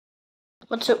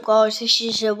What's up, guys? This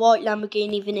is a white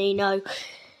Lamborghini Veneno.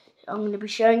 I'm going to be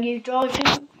showing you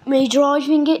me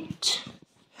driving it.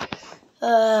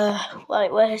 Wait,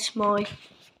 where's my...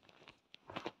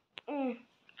 gosh.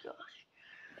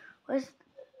 Where's...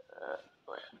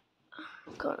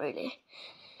 can't really...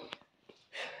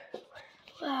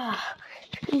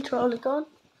 controller gone.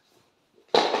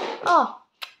 Oh,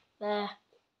 there.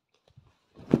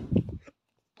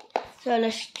 So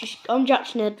let's just... I'm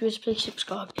Jackson Edwards, please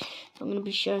subscribe. I'm going to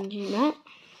be showing you that.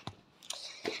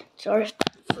 Sorry.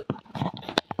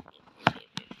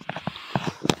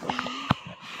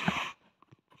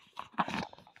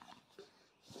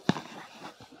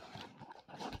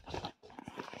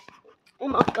 Oh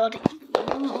my god,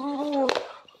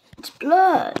 it's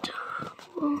blurred.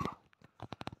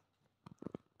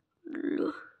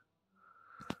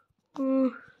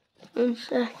 One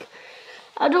sec.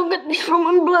 I don't get this from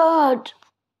when blurred.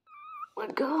 Oh my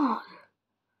god.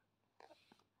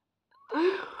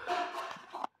 Oh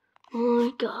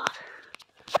my god.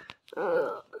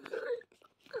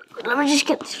 Let me just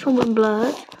get this from when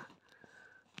blurred.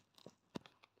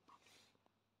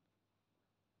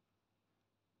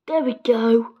 There we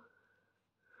go.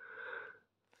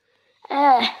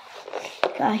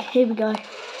 Okay, here we go.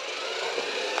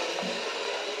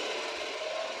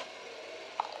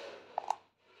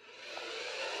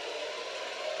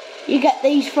 You get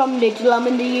these from Lidl. I'm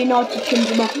in the United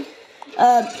Kingdom.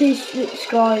 Please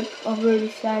subscribe, I've already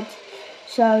said.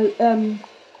 So,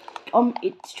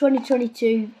 it's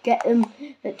 2022. Get them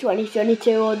at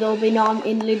 2022 or there'll be none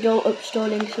in Lidl up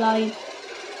Stirling Lane.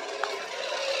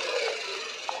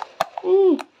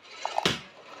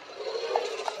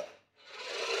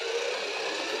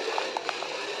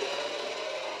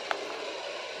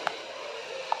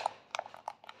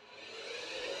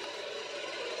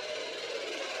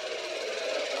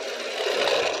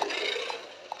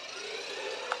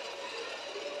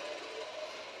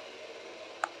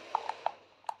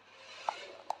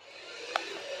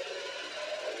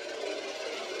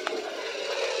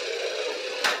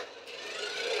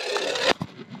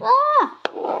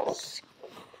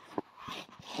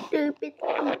 Stupid.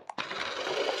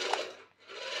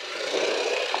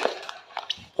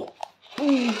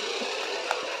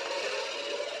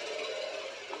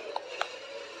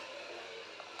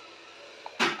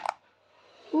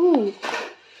 Ooh.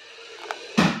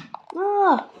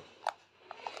 Ah.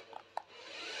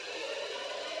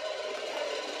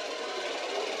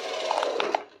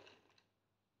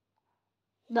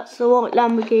 That's the white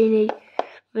Lamborghini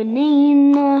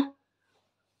Veneno.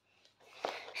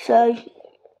 So,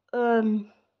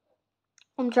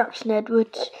 I'm Jackson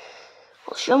Edwards.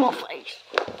 I'll show my face.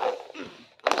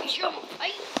 Let me show my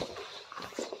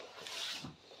face.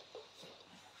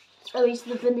 So he's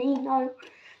the Veneno.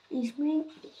 He's me.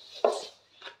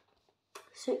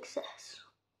 Success.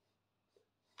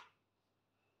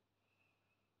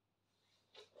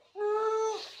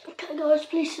 Okay guys,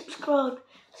 please subscribe.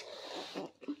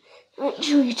 Make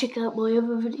sure you check out my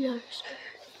other videos.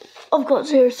 I've got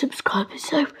 0 subscribers,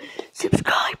 so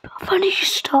subscribe. I've only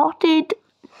just started.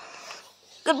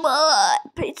 Goodbye.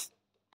 Peace.